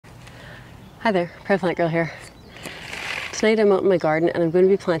Hi there, Prairie Plant Girl here. Tonight I'm out in my garden and I'm going to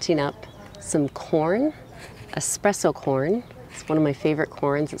be planting up some corn, espresso corn. It's one of my favorite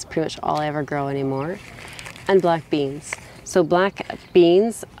corns. It's pretty much all I ever grow anymore. And black beans. So black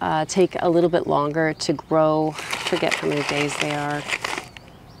beans take a little bit longer to grow. I forget how many days they are.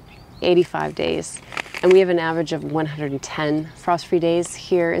 85 days. And we have an average of 110 frost-free days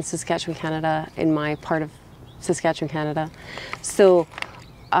here in Saskatchewan, Canada, in my part of Saskatchewan, Canada. So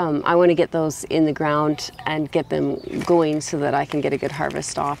I want to get those in the ground and get them going so that I can get a good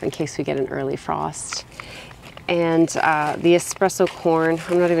harvest off in case we get an early frost. And the espresso corn,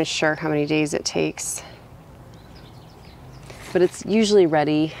 I'm not even sure how many days it takes, but it's usually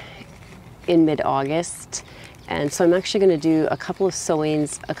ready in mid-August. And so I'm actually going to do a couple of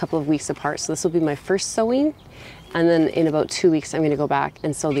sowings a couple of weeks apart. So this will be my first sowing. And then in about 2 weeks, I'm going to go back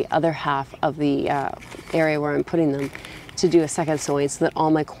and sow the other half of the area where I'm putting them to do a second sowing so that all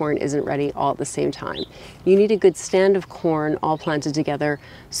my corn isn't ready all at the same time. You need a good stand of corn all planted together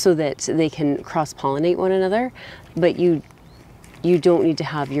so that they can cross-pollinate one another, but you don't need to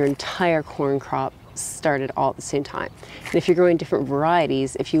have your entire corn crop started all at the same time. And if you're growing different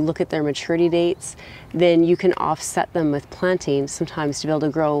varieties, if you look at their maturity dates, then you can offset them with planting sometimes to be able to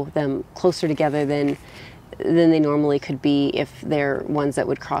grow them closer together than they normally could be if they're ones that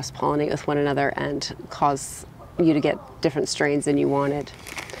would cross-pollinate with one another and cause you to get different strains than you wanted.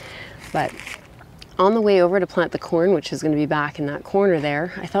 But on the way over to plant the corn, which is going to be back in that corner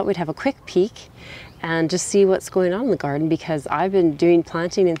there, I thought we'd have a quick peek and just see what's going on in the garden, because I've been doing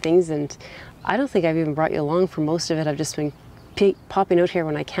planting and things and I don't think I've even brought you along for most of it. I've just been popping out here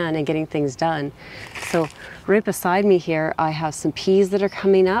when I can and getting things done. So right beside me here, I have some peas that are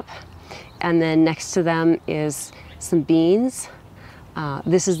coming up, and then next to them is some beans.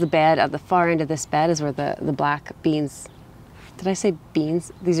 This is the bed. At the far end of this bed is where the black beans, did I say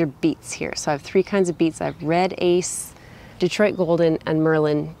beans? These are beets here. So I have three kinds of beets. I have red ace, Detroit golden, and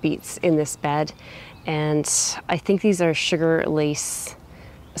Merlin beets in this bed. And I think these are sugar lace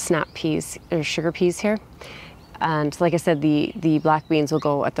snap peas, or sugar peas here. And like I said, the black beans will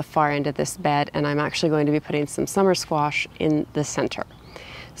go at the far end of this bed, and I'm actually going to be putting some summer squash in the center.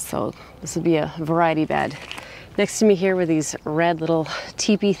 So this will be a variety bed. Next to me here where these red little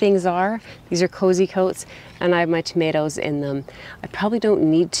teepee things are, these are Kozy coats, and I have my tomatoes in them. I probably don't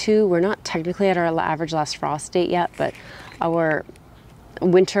need to. We're not technically at our average last frost date yet, but our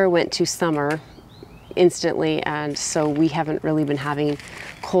winter went to summer instantly, and so we haven't really been having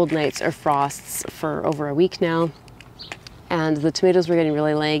cold nights or frosts for over a week now. And the tomatoes were getting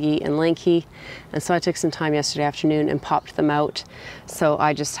really leggy and lanky, and so I took some time yesterday afternoon and popped them out. So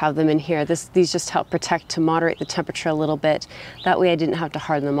I just have them in here. These just help protect to moderate the temperature a little bit. That way I didn't have to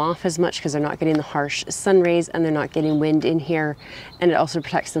harden them off as much because they're not getting the harsh sun rays and they're not getting wind in here. And it also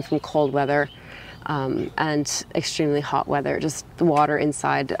protects them from cold weather and extremely hot weather. Just the water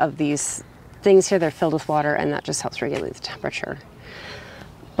inside of these things here, they're filled with water, and that just helps regulate the temperature.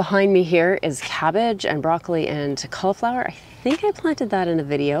 Behind me here is cabbage and broccoli and cauliflower. I think I planted that in a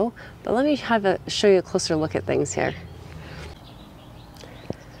video, but let me show you a closer look at things here.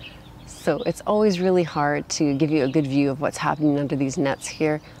 So it's always really hard to give you a good view of what's happening under these nets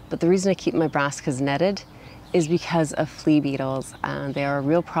here, but the reason I keep my brassicas netted is because of flea beetles, and they are a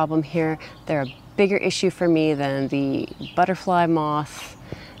real problem here. They're a bigger issue for me than the butterfly moth,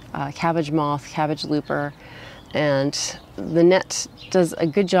 cabbage moth, cabbage looper. And the net does a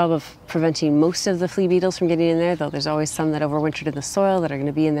good job of preventing most of the flea beetles from getting in there, though there's always some that overwintered in the soil that are going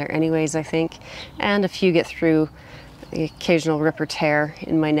to be in there anyways, I think. And a few get through, the occasional rip or tear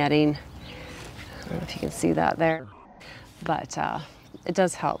in my netting. I don't know if you can see that there, but it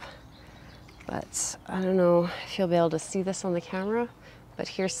does help. But I don't know if you'll be able to see this on the camera, but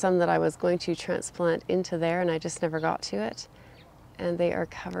here's some that I was going to transplant into there and I just never got to it. And they are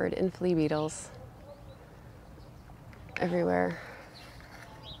covered in flea beetles everywhere,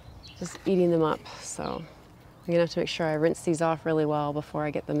 just eating them up. So I'm gonna have to make sure I rinse these off really well before I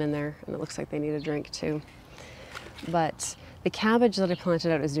get them in there, and it looks like they need a drink too. But the cabbage that I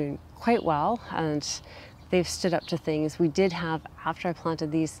planted out is doing quite well, and they've stood up to things. We did have, after I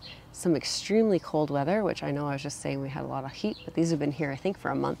planted these, some extremely cold weather, which I know I was just saying we had a lot of heat, but these have been here I think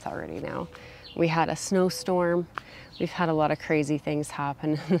for a month already now. We had a snowstorm. We've had a lot of crazy things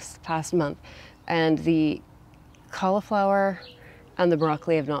happen this past month, and the cauliflower and the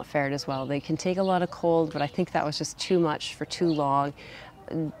broccoli have not fared as well. They can take a lot of cold, but I think that was just too much for too long.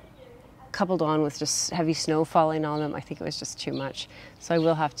 Coupled on with just heavy snow falling on them, I think it was just too much. So I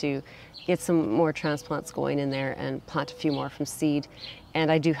will have to get some more transplants going in there and plant a few more from seed. And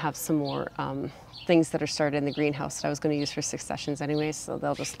I do have some more things that are started in the greenhouse that I was going to use for successions anyway, so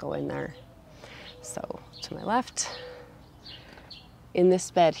they'll just go in there. So to my left, in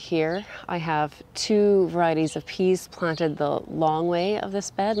this bed here, I have 2 varieties of peas planted the long way of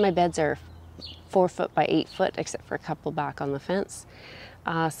this bed. My beds are 4 foot by 8 foot, except for a couple back on the fence.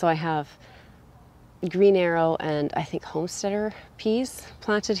 So I have Green Arrow and I think Homesteader peas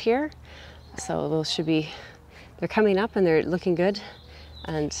planted here. So those should be, they're coming up and they're looking good.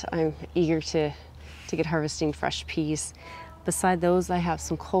 And I'm eager to get harvesting fresh peas. Beside those, I have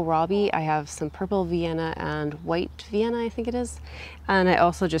some kohlrabi, I have some purple Vienna and white Vienna, I think it is. And I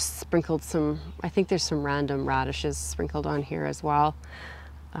also just sprinkled some, I think there's some random radishes sprinkled on here as well.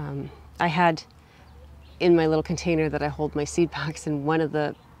 I had in my little container that I hold my seed packs, and one of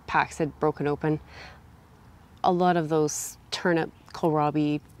the packs had broken open. A lot of those turnip,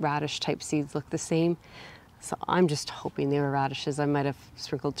 kohlrabi, radish type seeds look the same. So I'm just hoping they were radishes. I might have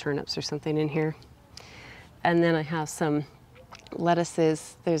sprinkled turnips or something in here. And then I have some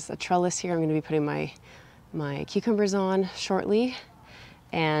lettuces. There's a trellis here. I'm going to be putting my cucumbers on shortly.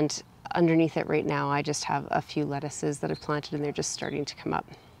 And underneath it right now, I just have a few lettuces that I've planted and they're just starting to come up.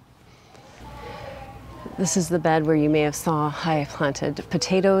 This is the bed where you may have saw I planted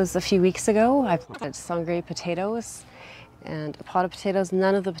potatoes a few weeks ago. I planted sangre potatoes and a pot of potatoes.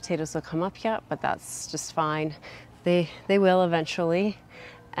 None of the potatoes will come up yet, but that's just fine. They will eventually.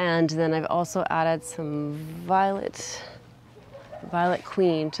 And then I've also added some violet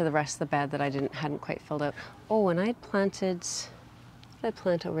queen to the rest of the bed that I hadn't quite filled out. Oh, and I planted, what did I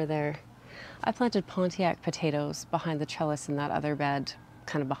plant over there? I planted Pontiac potatoes behind the trellis in that other bed,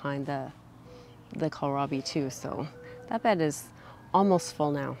 kind of behind the kohlrabi too. So that bed is almost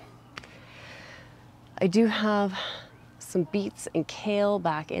full now. I do have some beets and kale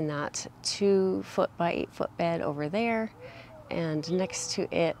back in that 2 foot by 8 foot bed over there. And next to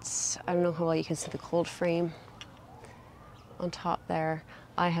it, I don't know how well you can see the cold frame on top there.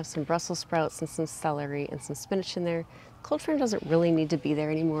 I have some Brussels sprouts and some celery and some spinach in there. Cold frame doesn't really need to be there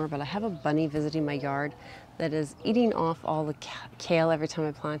anymore, but I have a bunny visiting my yard that is eating off all the kale every time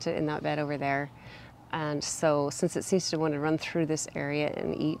I plant it in that bed over there. And so since it seems to want to run through this area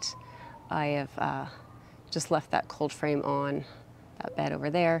and eat, I have just left that cold frame on that bed over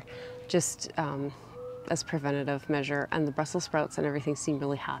there, just as preventative measure. And the Brussels sprouts and everything seem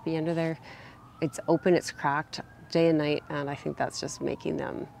really happy under there. It's open, it's cracked day and night, and I think that's just making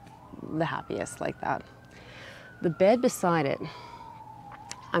them the happiest like that. The bed beside it,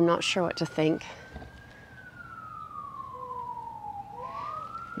 I'm not sure what to think.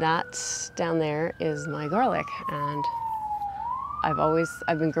 That down there is my garlic, and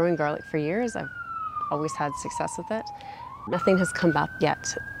I've been growing garlic for years. I've always had success with it. Nothing has come up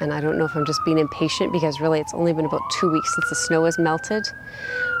yet, and I don't know if I'm just being impatient because really it's only been about 2 weeks since the snow has melted,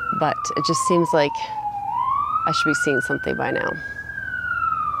 but it just seems like I should be seeing something by now.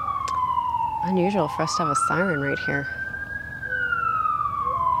 Unusual for us to have a siren right here.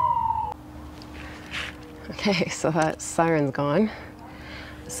 Okay, so that siren's gone.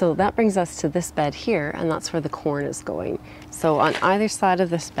 So that brings us to this bed here, and that's where the corn is going. So on either side of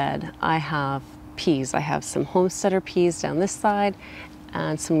this bed, I have peas. I have some Homesteader peas down this side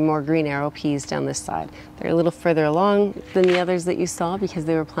and some more Green Arrow peas down this side. They're a little further along than the others that you saw because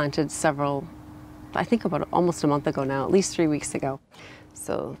they were planted I think about almost a month ago now, at least 3 weeks ago.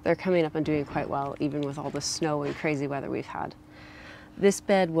 So they're coming up and doing quite well, even with all the snow and crazy weather we've had. This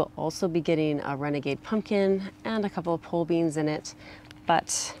bed will also be getting a renegade pumpkin and a couple of pole beans in it,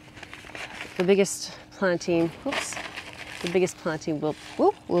 but the biggest planting,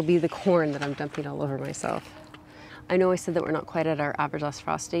 will be the corn that I'm dumping all over myself. I know I said that we're not quite at our average last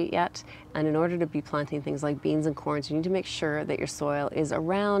frost date yet, and in order to be planting things like beans and corns, you need to make sure that your soil is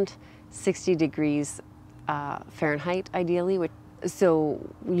around 60 degrees Fahrenheit, ideally. So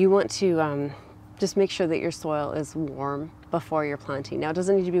you want to just make sure that your soil is warm before you're planting. Now, it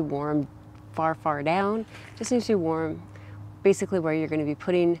doesn't need to be warm far, far down. It just needs to be warm basically where you're going to be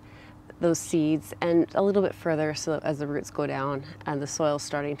putting those seeds, and a little bit further so that as the roots go down and the soil's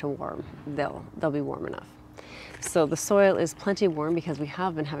starting to warm, they'll be warm enough. So the soil is plenty warm because we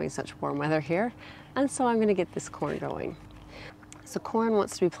have been having such warm weather here, and so I'm going to get this corn going. So corn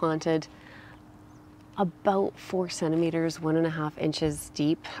wants to be planted about 4 centimeters, 1.5 inches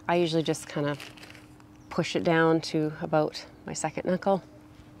deep. I usually just kind of push it down to about my second knuckle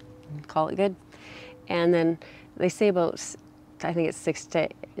and call it good. And then they say about, I think it's 6 to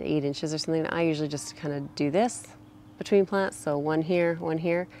 8 inches or something. I usually just kind of do this between plants. So one here,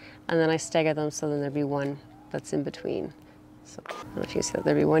 and then I stagger them so then there'd be one that's in between. So I don't know if you see that,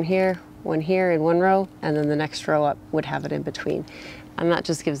 there'd be one here in one row, and then the next row up would have it in between. And that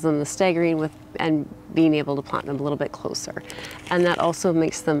just gives them the staggering with and being able to plant them a little bit closer. And that also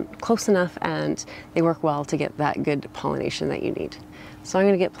makes them close enough and they work well to get that good pollination that you need. So I'm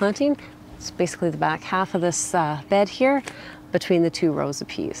going to get planting. It's basically the back half of this bed here between the 2 rows of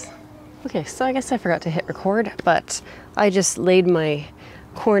peas. Okay, so I guess I forgot to hit record, but I just laid my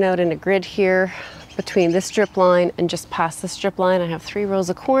corn out in a grid here between this drip line and just past this drip line. I have 3 rows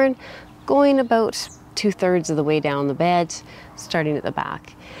of corn going about 2/3 of the way down the bed, starting at the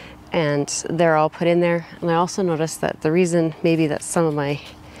back. And they're all put in there. And I also noticed that the reason maybe that some of my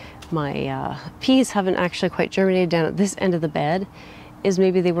peas haven't actually quite germinated down at this end of the bed is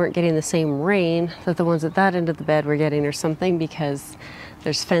maybe they weren't getting the same rain that the ones at that end of the bed were getting or something, because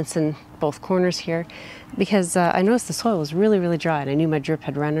there's fence in both corners here. Because I noticed the soil was really, really dry and I knew my drip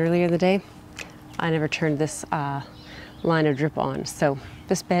had run earlier in the day. I never turned this line of drip on. So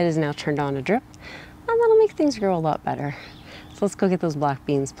this bed is now turned on to drip, and that'll make things grow a lot better. So let's go get those black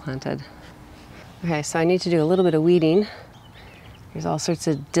beans planted. Okay, so I need to do a little bit of weeding. There's all sorts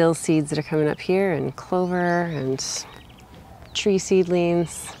of dill seeds that are coming up here, and clover and tree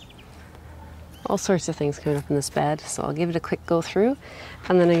seedlings, all sorts of things coming up in this bed. So I'll give it a quick go through,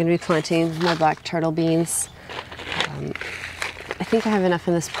 and then I'm going to be planting my black turtle beans. I think I have enough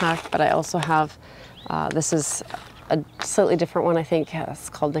in this pack, but I also have, this is a slightly different one, I think. It's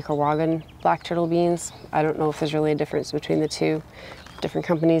called Nicaraguan black turtle beans. I don't know if there's really a difference between the two. Different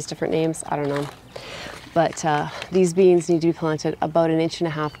companies, different names, I don't know. But these beans need to be planted about 1.5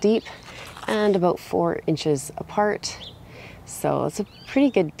 inches deep and about 4 inches apart. So it's a pretty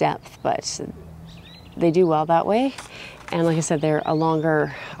good depth, but they do well that way. And like I said, they're a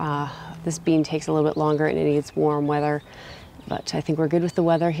longer, this bean takes a little bit longer and it needs warm weather. But I think we're good with the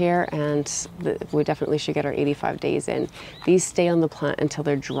weather here, and we definitely should get our 85 days in. These stay on the plant until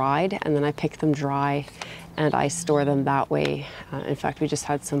they're dried, and then I pick them dry and I store them that way. In fact, we just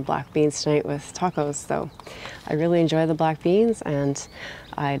had some black beans tonight with tacos, so I really enjoy the black beans, and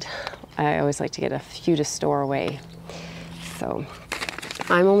I always like to get a few to store away. So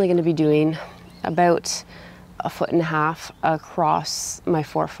I'm only going to be doing about 1.5 feet across my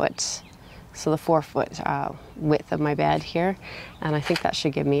 4 foot. So the 4 foot width of my bed here, and I think that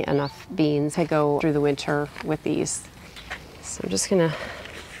should give me enough beans to go through the winter with these. So I'm just gonna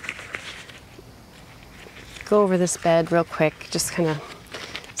go over this bed real quick, just kind of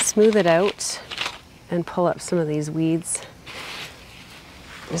smooth it out and pull up some of these weeds.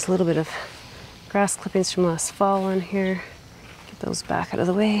 There's a little bit of grass clippings from last fall on here. Get those back out of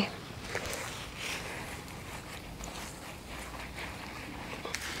the way.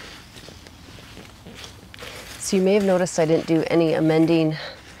 So you may have noticed I didn't do any amending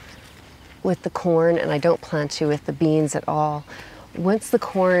with the corn, and I don't plan to with the beans at all. Once the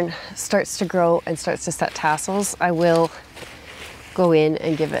corn starts to grow and starts to set tassels, I will go in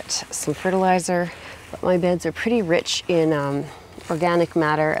and give it some fertilizer. But my beds are pretty rich in organic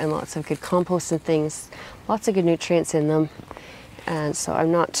matter and lots of good compost and things, lots of good nutrients in them. And so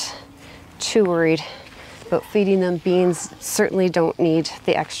I'm not too worried about feeding them. Beans certainly don't need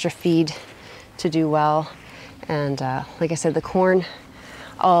the extra feed to do well. And like I said, the corn,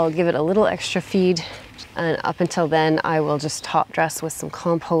 I'll give it a little extra feed, and up until then I will just top dress with some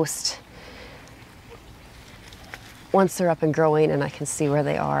compost. Once they're up and growing and I can see where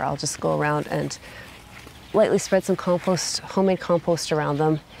they are, I'll just go around and lightly spread some compost, homemade compost around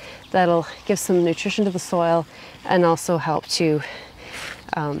them. That'll give some nutrition to the soil and also help to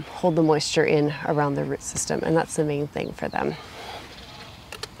hold the moisture in around the root system, and that's the main thing for them.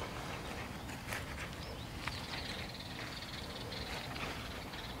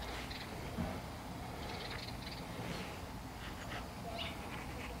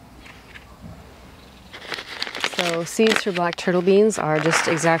 So seeds for black turtle beans are just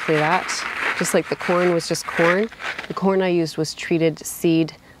exactly that. Just like the corn was just corn. The corn I used was treated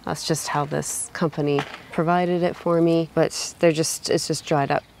seed. That's just how this company provided it for me. But it's just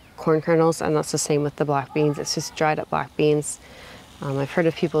dried up corn kernels, and that's the same with the black beans. It's just dried up black beans. I've heard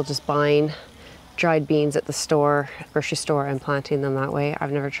of people just buying dried beans at the store, grocery store, and planting them that way.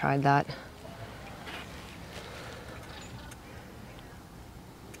 I've never tried that.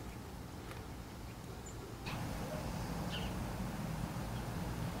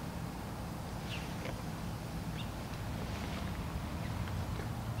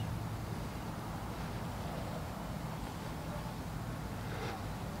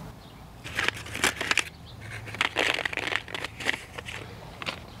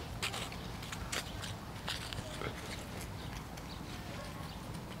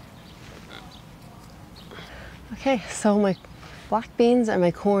 Okay, so my black beans and my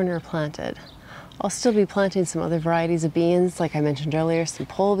corn are planted. I'll still be planting some other varieties of beans, like I mentioned earlier, some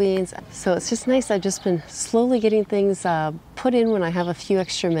pole beans. So it's just nice. I've just been slowly getting things put in when I have a few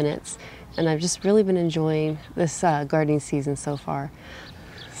extra minutes. And I've just really been enjoying this gardening season so far.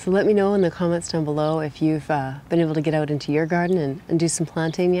 So let me know in the comments down below if you've been able to get out into your garden and do some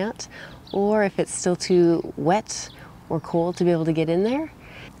planting yet, or if it's still too wet or cold to be able to get in there.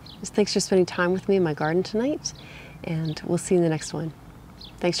 Just thanks for spending time with me in my garden tonight, and we'll see you in the next one.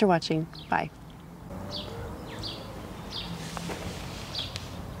 Thanks for watching. Bye.